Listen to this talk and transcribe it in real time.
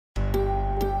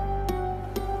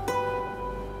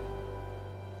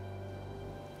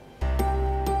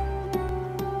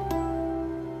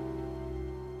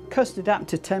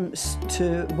CoastAdapt attempts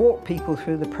to walk people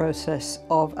through the process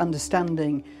of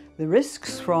understanding the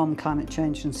risks from climate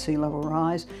change and sea level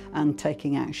rise and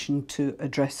taking action to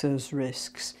address those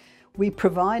risks. We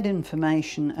provide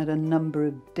information at a number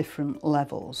of different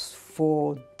levels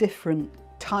for different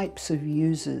types of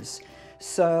users.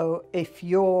 So if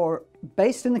you're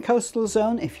based in the coastal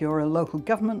zone, if you're a local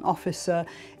government officer,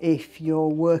 if you're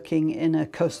working in a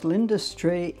coastal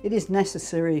industry, it is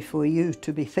necessary for you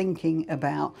to be thinking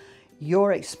about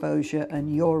your exposure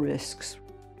and your risks.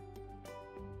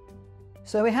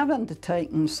 So we have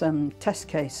undertaken some test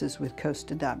cases with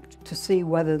CoastAdapt to see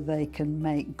whether they can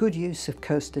make good use of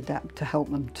CoastAdapt to help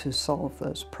them to solve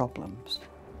those problems.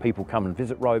 People come and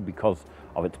visit Roe because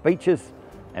of its beaches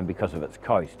and because of its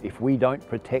coast. If we don't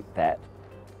protect that,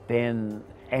 and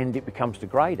it becomes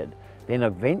degraded, then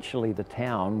eventually the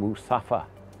town will suffer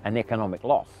an economic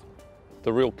loss.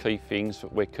 The real key things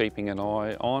that we're keeping an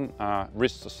eye on are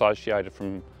risks associated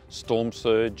from storm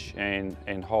surge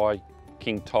and high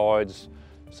king tides.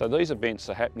 So these events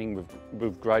are happening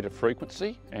with greater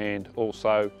frequency and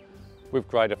also with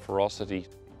greater ferocity.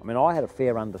 I mean, I had a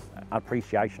fair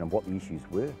appreciation of what the issues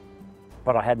were,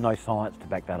 but I had no science to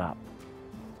back that up.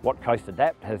 What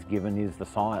CoastAdapt has given is the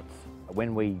science.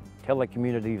 When we tell the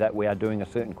community that we are doing a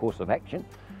certain course of action,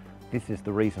 this is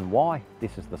the reason why,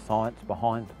 this is the science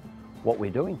behind what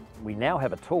we're doing. We now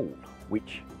have a tool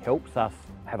which helps us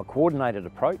have a coordinated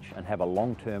approach and have a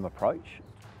long-term approach.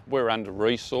 We're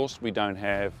under-resourced, we don't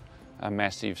have a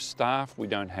massive staff, we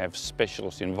don't have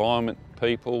specialist environment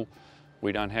people,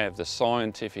 we don't have the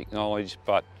scientific knowledge,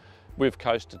 but with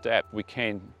CoastAdapt we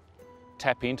can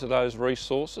tap into those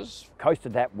resources.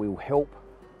 CoastAdapt will help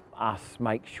us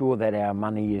make sure that our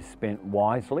money is spent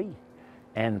wisely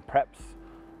and perhaps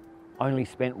only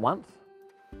spent once.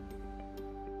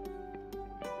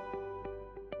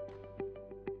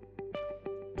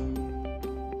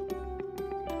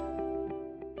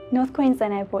 North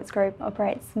Queensland Airports Group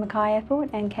operates Mackay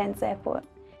Airport and Cairns Airport.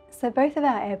 So both of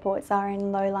our airports are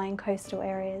in low-lying coastal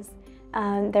areas.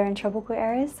 They're in tropical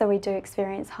areas, so we do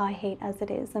experience high heat as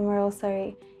it is, and we're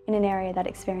also in an area that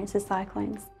experiences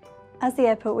cyclones. As the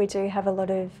airport, we do have a lot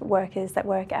of workers that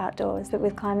work outdoors, but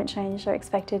with climate change, they're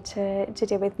expected to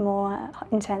deal with more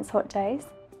intense hot days.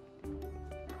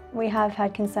 We have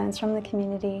had concerns from the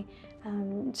community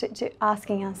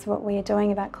asking us what we are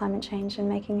doing about climate change and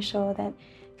making sure that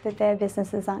their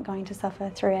businesses aren't going to suffer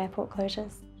through airport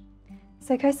closures.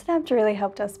 So CoastAdapt really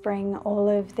helped us bring all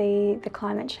of the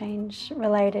climate change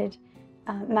related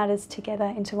matters together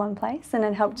into one place, and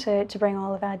it helped to bring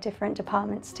all of our different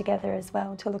departments together as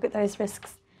well to look at those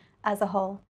risks as a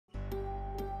whole.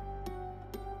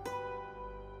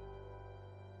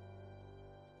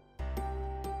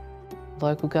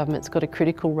 Local government's got a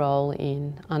critical role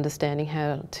in understanding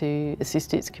how to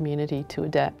assist its community to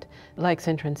adapt. Lakes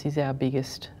Entrance is our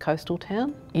biggest coastal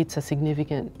town. It's a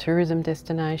significant tourism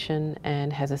destination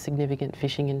and has a significant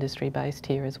fishing industry based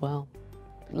here as well.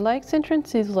 Lakes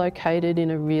Entrance is located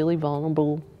in a really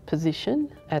vulnerable position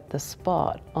at the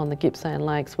spot on the Gippsland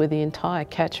Lakes where the entire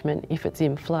catchment, if it's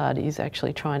in flood, is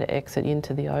actually trying to exit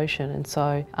into the ocean. And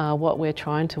so what we're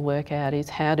trying to work out is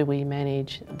how do we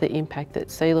manage the impact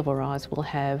that sea level rise will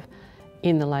have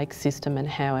in the lake system and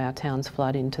how our towns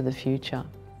flood into the future.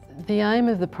 The aim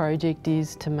of the project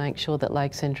is to make sure that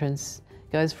Lakes Entrance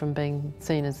goes from being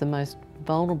seen as the most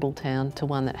vulnerable town to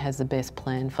one that has the best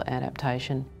plan for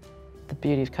adaptation. The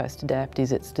beauty of CoastAdapt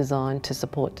is it's designed to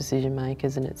support decision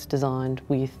makers, and it's designed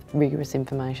with rigorous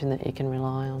information that you can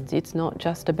rely on. It's not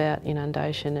just about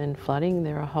inundation and flooding,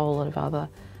 there are a whole lot of other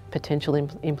potential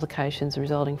implications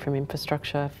resulting from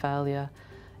infrastructure failure,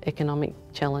 economic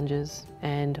challenges,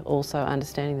 and also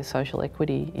understanding the social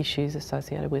equity issues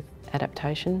associated with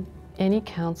adaptation. Any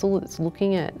council that's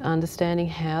looking at understanding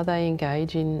how they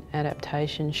engage in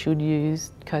adaptation should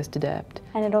use CoastAdapt.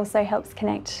 And it also helps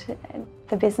connect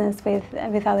the business with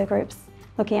other groups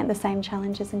looking at the same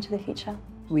challenges into the future.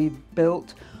 We've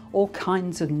built all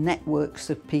kinds of networks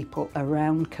of people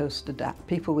around CoastAdapt,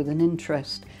 people with an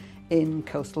interest in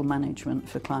coastal management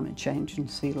for climate change and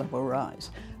sea level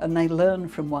rise, and they learn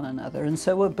from one another. And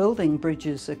so we're building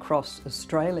bridges across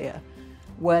Australia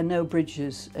where no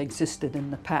bridges existed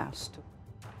in the past.